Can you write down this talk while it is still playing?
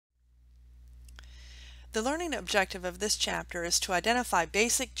The learning objective of this chapter is to identify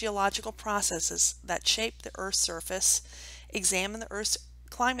basic geological processes that shape the Earth's surface, examine the Earth's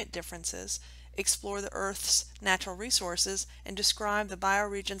climate differences, explore the Earth's natural resources, and describe the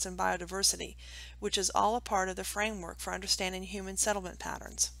bioregions and biodiversity, which is all a part of the framework for understanding human settlement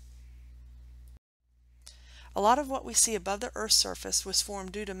patterns. A lot of what we see above the Earth's surface was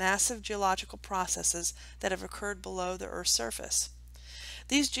formed due to massive geological processes that have occurred below the Earth's surface.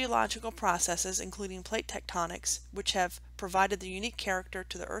 These geological processes, including plate tectonics, which have provided the unique character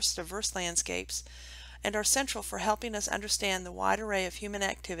to the Earth's diverse landscapes, and are central for helping us understand the wide array of human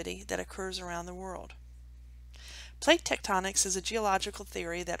activity that occurs around the world. Plate tectonics is a geological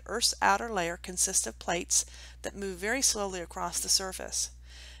theory that Earth's outer layer consists of plates that move very slowly across the surface.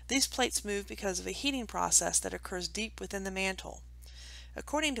 These plates move because of a heating process that occurs deep within the mantle.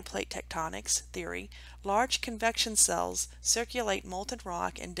 According to plate tectonics theory, large convection cells circulate molten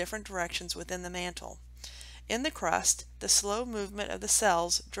rock in different directions within the mantle. In the crust, the slow movement of the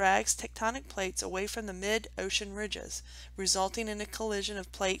cells drags tectonic plates away from the mid-ocean ridges, resulting in a collision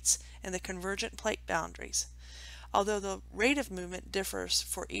of plates and the convergent plate boundaries. Although the rate of movement differs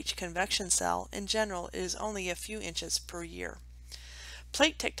for each convection cell, in general it is only a few inches per year.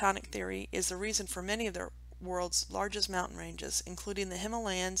 Plate tectonic theory is the reason for many of the world's largest mountain ranges, including the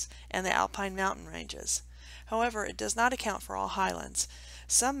Himalayas and the Alpine mountain ranges. However, it does not account for all highlands.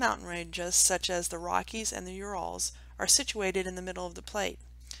 Some mountain ranges, such as the Rockies and the Urals, are situated in the middle of the plate.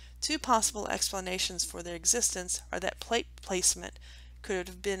 Two possible explanations for their existence are that plate placement could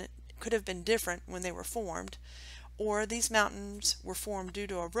have been different when they were formed, or these mountains were formed due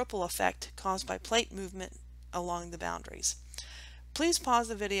to a ripple effect caused by plate movement along the boundaries. Please pause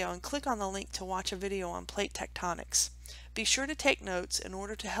the video and click on the link to watch a video on plate tectonics. Be sure to take notes in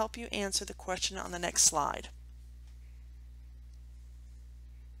order to help you answer the question on the next slide.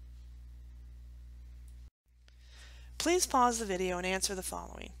 Please pause the video and answer the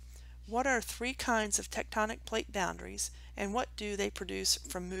following. What are three kinds of tectonic plate boundaries and what do they produce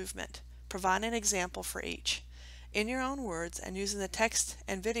from movement? Provide an example for each. In your own words and using the text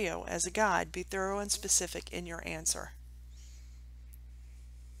and video as a guide, be thorough and specific in your answer.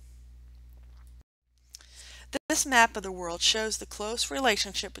 This map of the world shows the close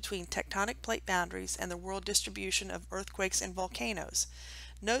relationship between tectonic plate boundaries and the world distribution of earthquakes and volcanoes.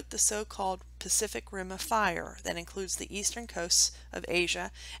 Note the so-called Pacific Rim of Fire that includes the eastern coasts of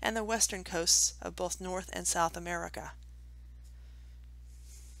Asia and the western coasts of both North and South America.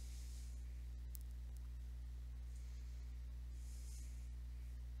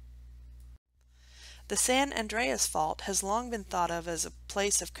 The San Andreas Fault has long been thought of as a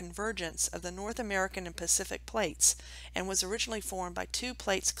place of convergence of the North American and Pacific plates and was originally formed by two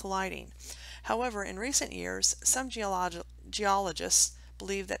plates colliding. However, in recent years, some geologists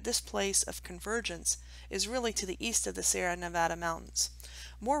believe that this place of convergence is really to the east of the Sierra Nevada mountains.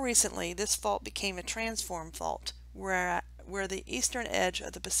 More recently, this fault became a transform fault, where the eastern edge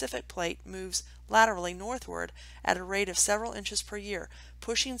of the Pacific plate moves laterally northward at a rate of several inches per year,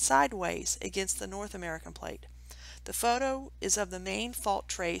 pushing sideways against the North American plate. The photo is of the main fault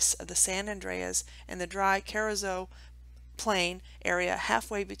trace of the San Andreas and the dry Carrizo Plain area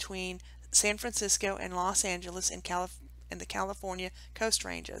halfway between San Francisco and Los Angeles in the California Coast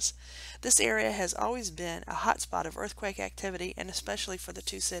Ranges. This area has always been a hotspot of earthquake activity, and especially for the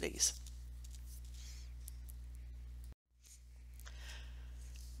two cities.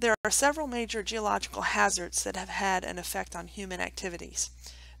 There are several major geological hazards that have had an effect on human activities.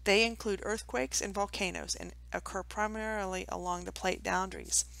 They include earthquakes and volcanoes and occur primarily along the plate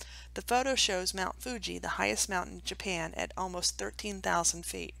boundaries. The photo shows Mount Fuji, the highest mountain in Japan, at almost 13,000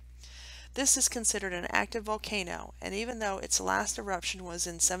 feet. This is considered an active volcano, and even though its last eruption was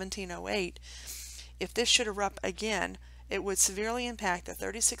in 1708, if this should erupt again, it would severely impact the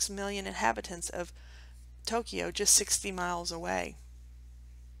 36 million inhabitants of Tokyo just 60 miles away.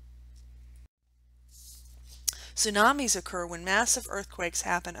 Tsunamis occur when massive earthquakes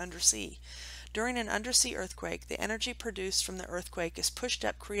happen undersea. During an undersea earthquake, the energy produced from the earthquake is pushed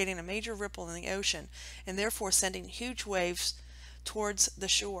up, creating a major ripple in the ocean and therefore sending huge waves towards the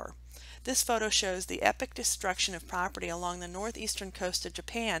shore. This photo shows the epic destruction of property along the northeastern coast of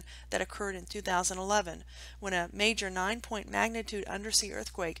Japan that occurred in 2011, when a major 9-point magnitude undersea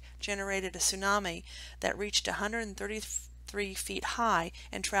earthquake generated a tsunami that reached 133 feet high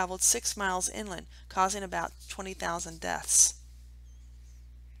and traveled 6 miles inland, causing about 20,000 deaths.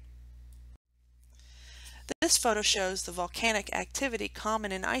 This photo shows the volcanic activity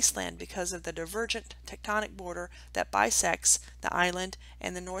common in Iceland because of the divergent tectonic border that bisects the island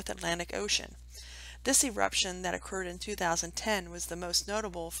and the North Atlantic Ocean. This eruption that occurred in 2010 was the most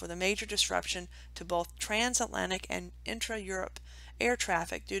notable for the major disruption to both transatlantic and intra-Europe air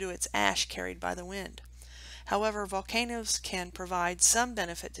traffic due to its ash carried by the wind. However, volcanoes can provide some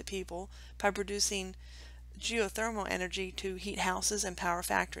benefit to people by producing geothermal energy to heat houses and power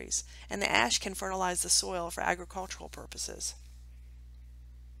factories, and the ash can fertilize the soil for agricultural purposes.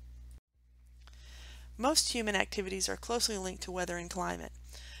 Most human activities are closely linked to weather and climate.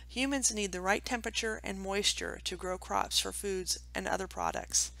 Humans need the right temperature and moisture to grow crops for foods and other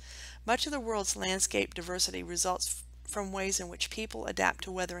products. Much of the world's landscape diversity results from ways in which people adapt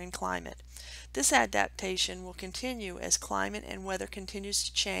to weather and climate. This adaptation will continue as climate and weather continues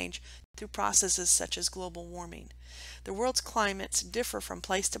to change through processes such as global warming. The world's climates differ from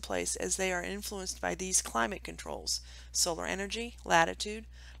place to place as they are influenced by these climate controls: solar energy, latitude,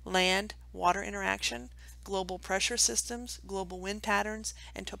 land, water interaction, global pressure systems, global wind patterns,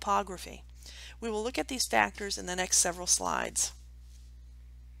 and topography. We will look at these factors in the next several slides.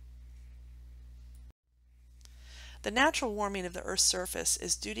 The natural warming of the Earth's surface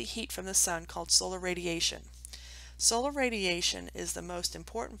is due to heat from the sun called solar radiation. Solar radiation is the most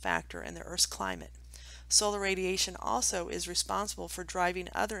important factor in the Earth's climate. Solar radiation also is responsible for driving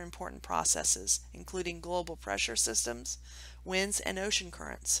other important processes, including global pressure systems, winds, and ocean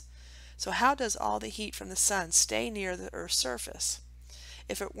currents. So how does all the heat from the sun stay near the Earth's surface?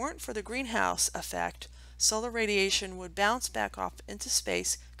 If it weren't for the greenhouse effect, solar radiation would bounce back off into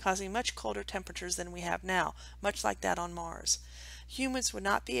space, causing much colder temperatures than we have now, much like that on Mars. Humans would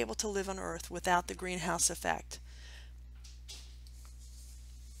not be able to live on Earth without the greenhouse effect.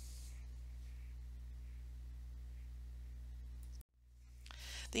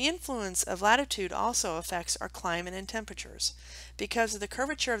 The influence of latitude also affects our climate and temperatures. Because of the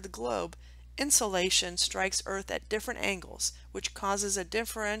curvature of the globe, insolation strikes Earth at different angles, which causes a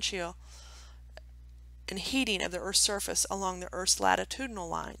differential in heating of the Earth's surface along the Earth's latitudinal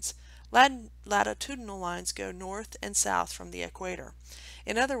lines. Latitudinal lines go north and south from the equator.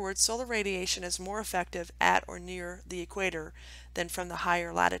 In other words, solar radiation is more effective at or near the equator than from the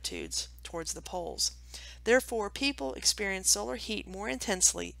higher latitudes towards the poles. Therefore, people experience solar heat more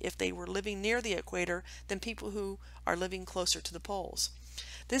intensely if they were living near the equator than people who are living closer to the poles.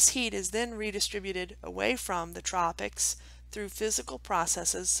 This heat is then redistributed away from the tropics through physical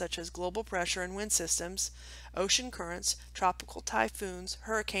processes such as global pressure and wind systems, ocean currents, tropical typhoons,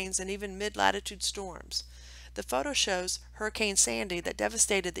 hurricanes, and even mid-latitude storms. The photo shows Hurricane Sandy that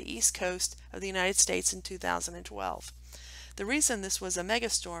devastated the east coast of the United States in 2012. The reason this was a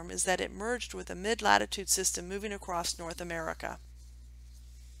megastorm is that it merged with a mid-latitude system moving across North America.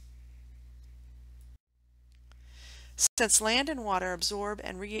 Since land and water absorb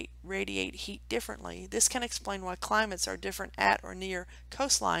and radiate heat differently, this can explain why climates are different at or near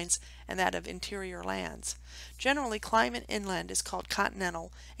coastlines and that of interior lands. Generally, climate inland is called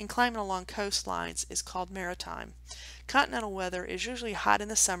continental, and climate along coastlines is called maritime. Continental weather is usually hot in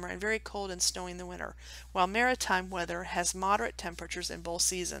the summer and very cold and snowy in the winter, while maritime weather has moderate temperatures in both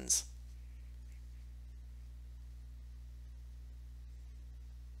seasons.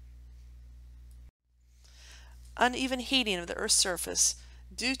 Uneven heating of the Earth's surface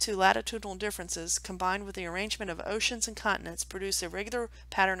due to latitudinal differences combined with the arrangement of oceans and continents produce a regular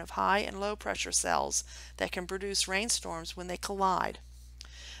pattern of high and low pressure cells that can produce rainstorms when they collide.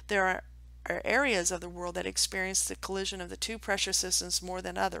 There are areas of the world that experience the collision of the two pressure systems more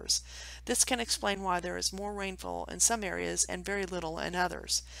than others. This can explain why there is more rainfall in some areas and very little in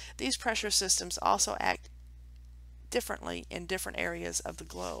others. These pressure systems also act differently in different areas of the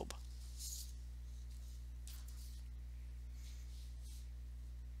globe.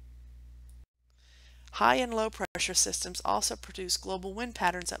 High and low pressure systems also produce global wind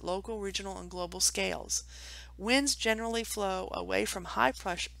patterns at local, regional, and global scales. Winds generally flow away from high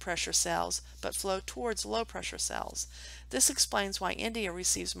pressure cells but flow towards low pressure cells. This explains why India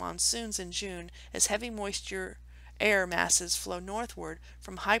receives monsoons in June as heavy moisture air masses flow northward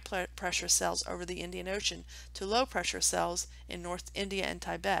from high pressure cells over the Indian Ocean to low pressure cells in North India and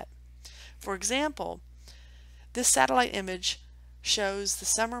Tibet. For example, this satellite image shows the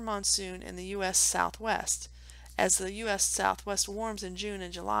summer monsoon in the U.S. Southwest. As the U.S. Southwest warms in June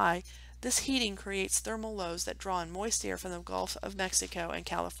and July, this heating creates thermal lows that draw in moist air from the Gulf of Mexico and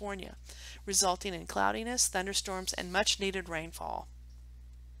California, resulting in cloudiness, thunderstorms, and much needed rainfall.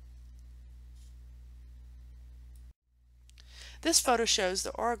 This photo shows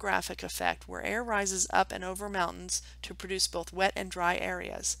the orographic effect where air rises up and over mountains to produce both wet and dry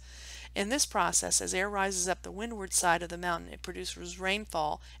areas. In this process, as air rises up the windward side of the mountain, it produces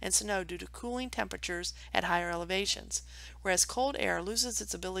rainfall and snow due to cooling temperatures at higher elevations, whereas cold air loses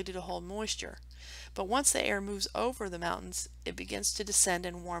its ability to hold moisture. But once the air moves over the mountains, it begins to descend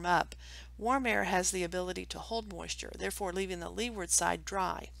and warm up. Warm air has the ability to hold moisture, therefore leaving the leeward side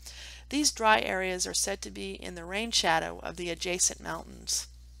dry. These dry areas are said to be in the rain shadow of the adjacent mountains.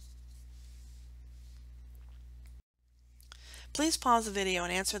 Please pause the video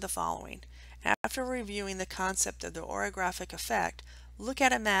and answer the following. After reviewing the concept of the orographic effect, look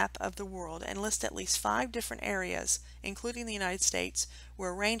at a map of the world and list at least 5 different areas, including the United States,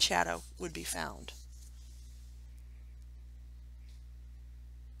 where rain shadow would be found.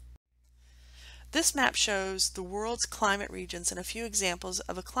 This map shows the world's climate regions and a few examples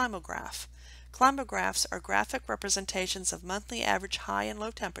of a climograph. Climographs are graphic representations of monthly average high and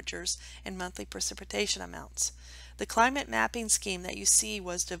low temperatures and monthly precipitation amounts. The climate mapping scheme that you see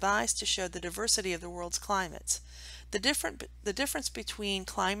was devised to show the diversity of the world's climates. The difference between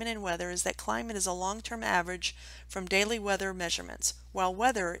climate and weather is that climate is a long-term average from daily weather measurements, while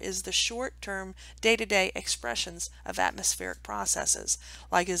weather is the short-term, day-to-day expressions of atmospheric processes,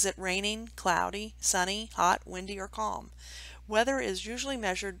 like is it raining, cloudy, sunny, hot, windy, or calm. Weather is usually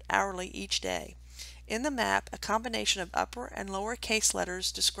measured hourly each day. In the map, a combination of upper and lower case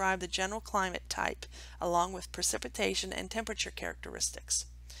letters describe the general climate type, along with precipitation and temperature characteristics.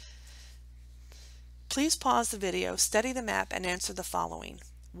 Please pause the video, study the map, and answer the following.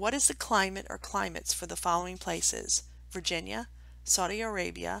 What is the climate or climates for the following places? Virginia, Saudi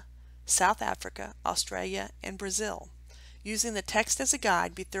Arabia, South Africa, Australia, and Brazil. Using the text as a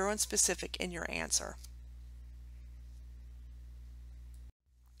guide, be thorough and specific in your answer.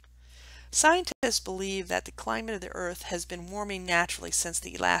 Scientists believe that the climate of the Earth has been warming naturally since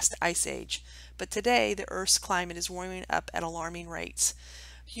the last ice age, but today the Earth's climate is warming up at alarming rates.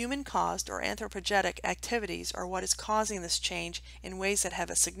 Human-caused or anthropogenic activities are what is causing this change in ways that have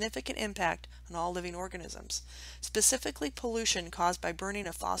a significant impact on all living organisms. Specifically, pollution caused by burning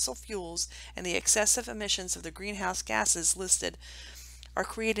of fossil fuels and the excessive emissions of the greenhouse gases listed are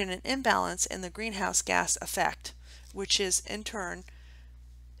creating an imbalance in the greenhouse gas effect, which is in turn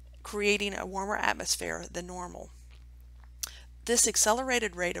creating a warmer atmosphere than normal. This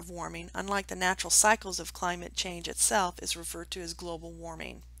accelerated rate of warming, unlike the natural cycles of climate change itself, is referred to as global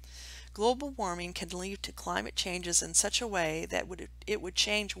warming. Global warming can lead to climate changes in such a way that it would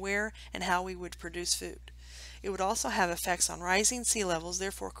change where and how we would produce food. It would also have effects on rising sea levels,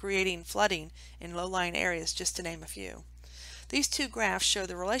 therefore creating flooding in low-lying areas, just to name a few. These two graphs show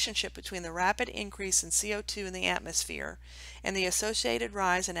the relationship between the rapid increase in CO2 in the atmosphere and the associated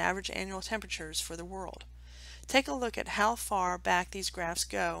rise in average annual temperatures for the world. Take a look at how far back these graphs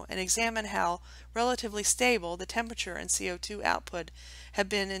go and examine how relatively stable the temperature and CO2 output have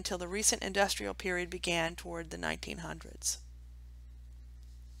been until the recent industrial period began toward the 1900s.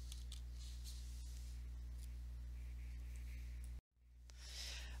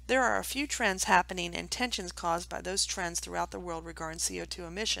 There are a few trends happening and tensions caused by those trends throughout the world regarding CO2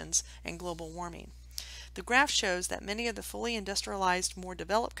 emissions and global warming. The graph shows that many of the fully industrialized, more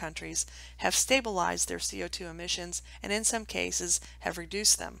developed countries have stabilized their CO2 emissions and in some cases have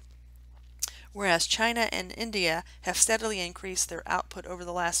reduced them, whereas China and India have steadily increased their output over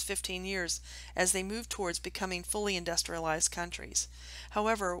the last 15 years as they move towards becoming fully industrialized countries.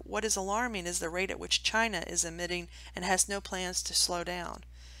 However, what is alarming is the rate at which China is emitting and has no plans to slow down.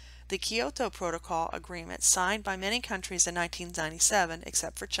 The Kyoto Protocol agreement, signed by many countries in 1997,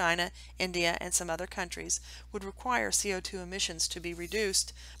 except for China, India, and some other countries, would require CO2 emissions to be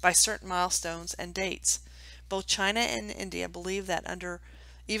reduced by certain milestones and dates. Both China and India believe that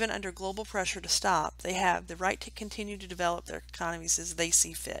even under global pressure to stop, they have the right to continue to develop their economies as they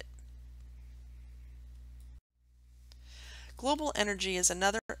see fit. Global energy is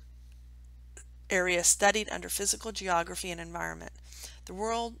another area studied under physical geography and environment. The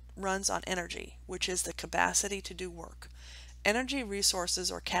world runs on energy, which is the capacity to do work. Energy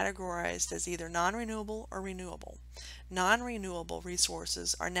resources are categorized as either non-renewable or renewable. Non-renewable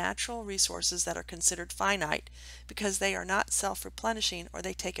resources are natural resources that are considered finite because they are not self-replenishing or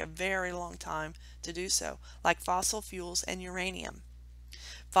they take a very long time to do so, like fossil fuels and uranium.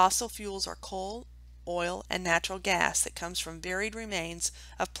 Fossil fuels are coal, oil, and natural gas that comes from buried remains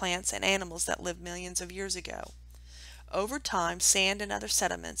of plants and animals that lived millions of years ago. Over time, sand and other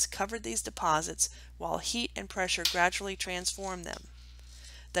sediments covered these deposits while heat and pressure gradually transformed them.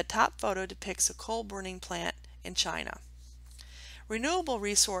 The top photo depicts a coal-burning plant in China. Renewable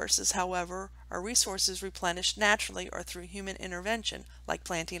resources, however, are resources replenished naturally or through human intervention, like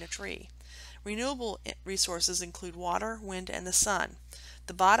planting a tree. Renewable resources include water, wind, and the sun.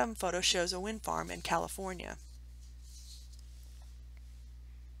 The bottom photo shows a wind farm in California.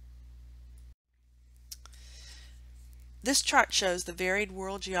 This chart shows the varied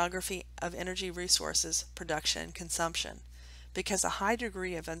world geography of energy resources, production, and consumption. Because a high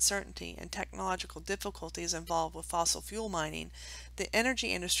degree of uncertainty and technological difficulties involved with fossil fuel mining, the energy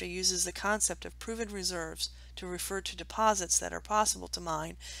industry uses the concept of proven reserves to refer to deposits that are possible to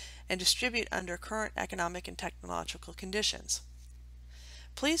mine and distribute under current economic and technological conditions.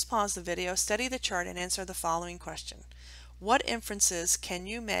 Please pause the video, study the chart, and answer the following question. What inferences can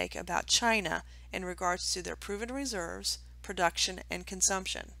you make about China in regards to their proven reserves, production, and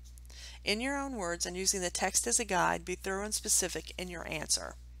consumption? In your own words and using the text as a guide, be thorough and specific in your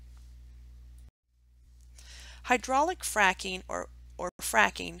answer. Hydraulic fracking or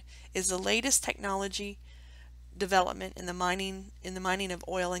fracking is the latest technology development in the mining of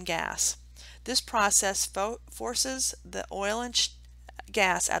oil and gas. This process forces the oil and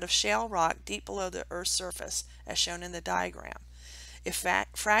gas out of shale rock deep below the Earth's surface, as shown in the diagram. If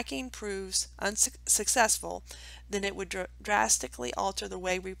fracking proves unsuccessful, then it would drastically alter the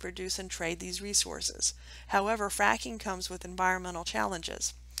way we produce and trade these resources. However, fracking comes with environmental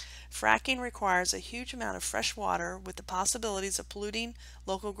challenges. Fracking requires a huge amount of fresh water with the possibilities of polluting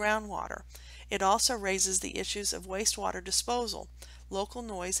local groundwater. It also raises the issues of wastewater disposal, local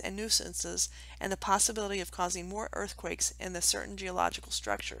noise and nuisances, and the possibility of causing more earthquakes in the certain geological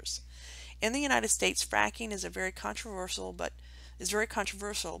structures. In the United States, fracking is very controversial, but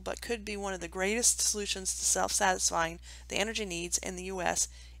could be one of the greatest solutions to self-satisfying the energy needs in the U.S.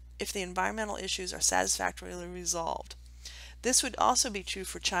 if the environmental issues are satisfactorily resolved. This would also be true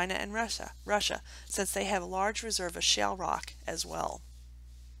for China and Russia, since they have a large reserve of shale rock as well.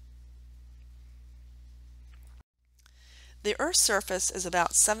 The Earth's surface is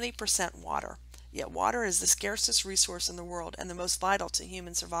about 70% water, yet water is the scarcest resource in the world and the most vital to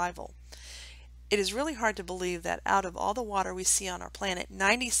human survival. It is really hard to believe that out of all the water we see on our planet,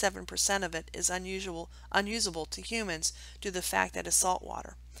 97% of it is unusable to humans due to the fact that it's salt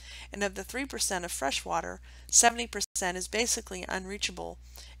water. And of the 3% of fresh water, 70% is basically unreachable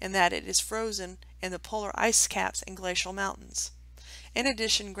in that it is frozen in the polar ice caps and glacial mountains. In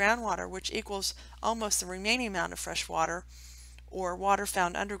addition, groundwater, which equals almost the remaining amount of fresh water, or water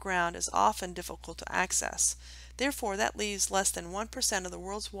found underground, is often difficult to access. Therefore, that leaves less than 1% of the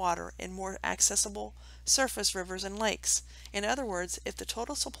world's water in more accessible surface rivers and lakes. In other words, if the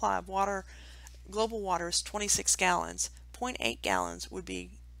total supply of global water is 26 gallons, 0.8 gallons would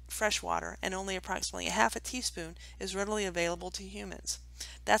be fresh water, and only approximately a half a teaspoon is readily available to humans.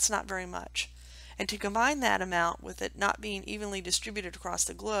 That's not very much. And to combine that amount with it not being evenly distributed across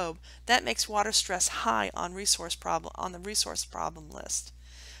the globe, that makes water stress high on the resource problem list.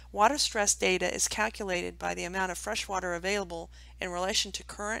 Water stress data is calculated by the amount of fresh water available in relation to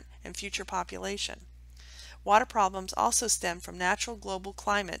current and future population. Water problems also stem from natural global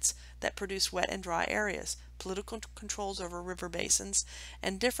climates that produce wet and dry areas, political controls over river basins,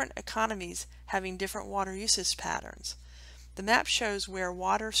 and different economies having different water usage patterns. The map shows where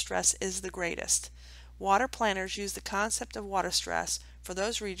water stress is the greatest. Water planners use the concept of water stress for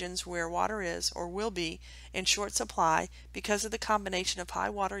those regions where water is or will be in short supply because of the combination of high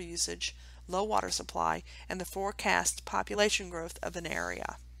water usage, low water supply, and the forecast population growth of an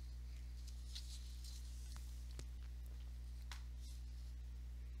area.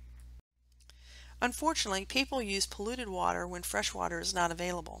 Unfortunately, people use polluted water when fresh water is not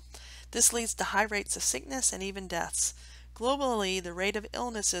available. This leads to high rates of sickness and even deaths. Globally, the rate of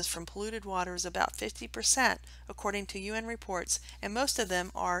illnesses from polluted water is about 50%, according to UN reports, and most of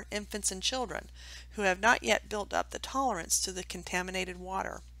them are infants and children, who have not yet built up the tolerance to the contaminated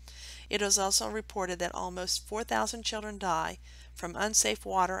water. It is also reported that almost 4,000 children die from unsafe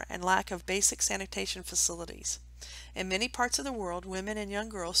water and lack of basic sanitation facilities. In many parts of the world, women and young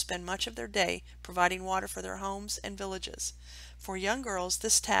girls spend much of their day providing water for their homes and villages. For young girls,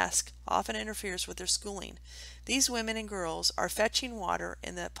 this task often interferes with their schooling. These women and girls are fetching water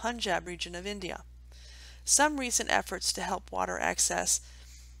in the Punjab region of India. Some recent efforts to help water access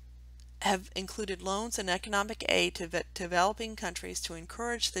have included loans and economic aid to developing countries to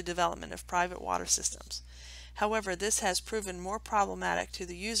encourage the development of private water systems. However, this has proven more problematic to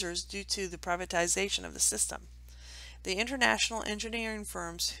the users due to the privatization of the system. The international engineering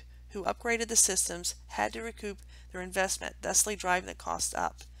firms who upgraded the systems had to recoup their investment, thusly driving the cost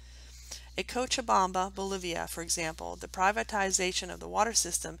up. At Cochabamba, Bolivia, for example, the privatization of the water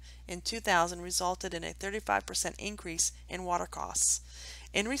system in 2000 resulted in a 35% increase in water costs.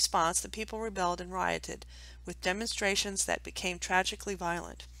 In response, the people rebelled and rioted, with demonstrations that became tragically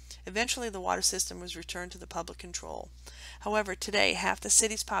violent. Eventually, the water system was returned to the public control. However, today, half the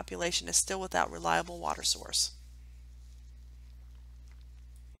city's population is still without reliable water source.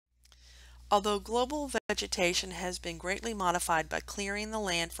 Although global vegetation has been greatly modified by clearing the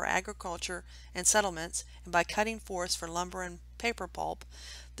land for agriculture and settlements and by cutting forests for lumber and paper pulp,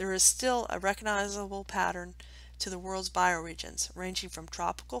 there is still a recognizable pattern to the world's bioregions, ranging from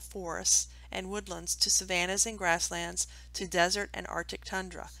tropical forests and woodlands to savannas and grasslands to desert and Arctic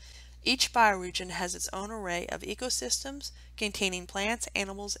tundra. Each bioregion has its own array of ecosystems containing plants,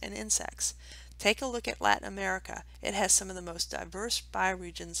 animals, and insects. Take a look at Latin America. It has some of the most diverse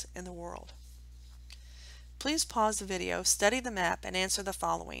bioregions in the world. Please pause the video, study the map, and answer the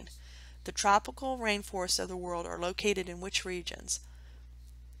following. The tropical rainforests of the world are located in which regions?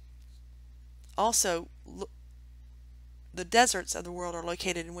 Also, the deserts of the world are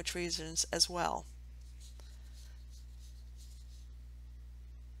located in which regions as well?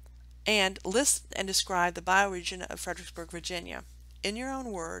 And list and describe the bioregion of Fredericksburg, Virginia. In your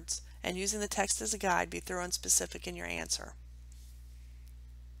own words, and using the text as a guide, be thorough and specific in your answer.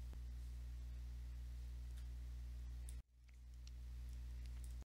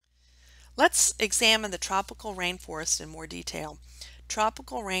 Let's examine the tropical rainforest in more detail.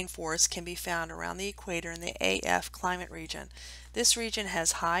 Tropical rainforests can be found around the equator in the AF climate region. This region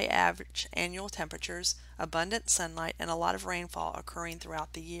has high average annual temperatures, abundant sunlight, and a lot of rainfall occurring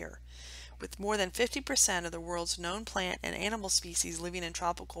throughout the year. With more than 50% of the world's known plant and animal species living in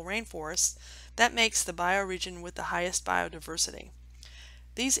tropical rainforests, that makes the bioregion with the highest biodiversity.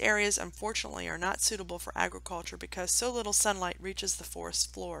 These areas unfortunately are not suitable for agriculture because so little sunlight reaches the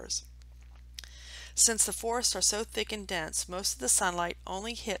forest floors. Since the forests are so thick and dense, most of the sunlight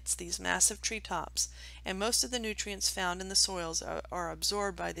only hits these massive treetops, and most of the nutrients found in the soils are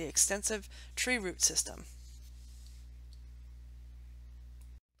absorbed by the extensive tree root system.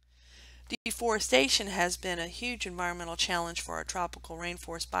 Deforestation has been a huge environmental challenge for our tropical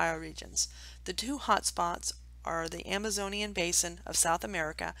rainforest bioregions. The two hotspots are the Amazonian basin of South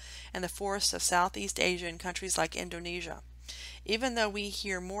America and the forests of Southeast Asia and countries like Indonesia. Even though we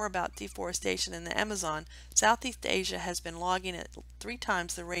hear more about deforestation in the Amazon, Southeast Asia has been logging at 3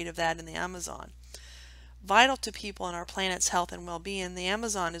 times the rate of that in the Amazon. Vital to people and our planet's health and well-being, the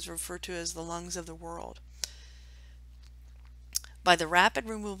Amazon is referred to as the lungs of the world. By the rapid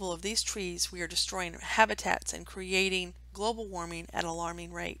removal of these trees, we are destroying habitats and creating global warming at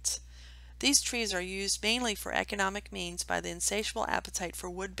alarming rates. These trees are used mainly for economic means by the insatiable appetite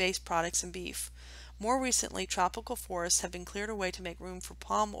for wood-based products and beef. More recently, tropical forests have been cleared away to make room for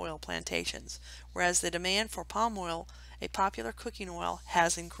palm oil plantations, whereas the demand for palm oil, a popular cooking oil,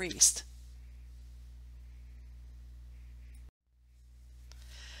 has increased.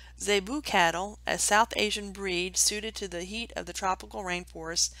 Zebu cattle, a South Asian breed suited to the heat of the tropical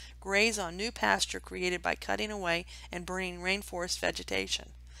rainforest, graze on new pasture created by cutting away and burning rainforest vegetation.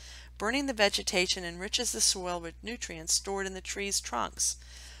 Burning the vegetation enriches the soil with nutrients stored in the tree's trunks,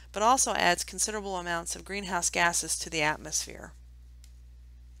 but also adds considerable amounts of greenhouse gases to the atmosphere.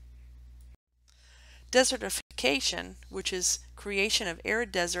 Desertification, which is creation of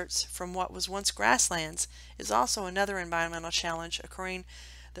arid deserts from what was once grasslands, is also another environmental challenge occurring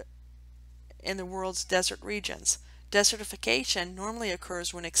in the world's desert regions. Desertification normally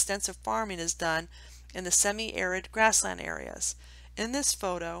occurs when extensive farming is done in the semi-arid grassland areas. In this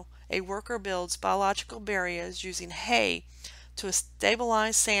photo, a worker builds biological barriers using hay to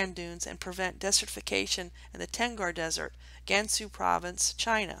stabilize sand dunes and prevent desertification in the Tengar Desert, Gansu Province,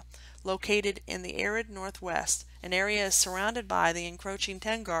 China. Located in the arid northwest, an area is surrounded by the encroaching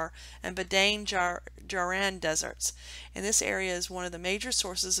Tengar and Badane Jaran deserts, and this area is one of the major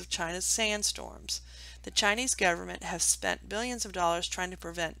sources of China's sandstorms. The Chinese government has spent billions of dollars trying to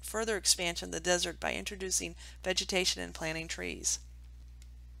prevent further expansion of the desert by introducing vegetation and planting trees.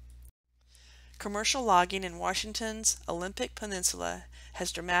 Commercial logging in Washington's Olympic Peninsula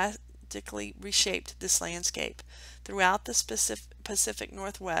has dramatically reshaped this landscape. Throughout the Pacific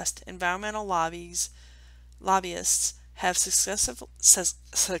Northwest, environmental lobbyists have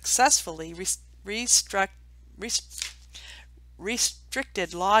successfully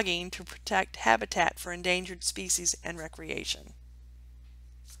restricted logging to protect habitat for endangered species and recreation.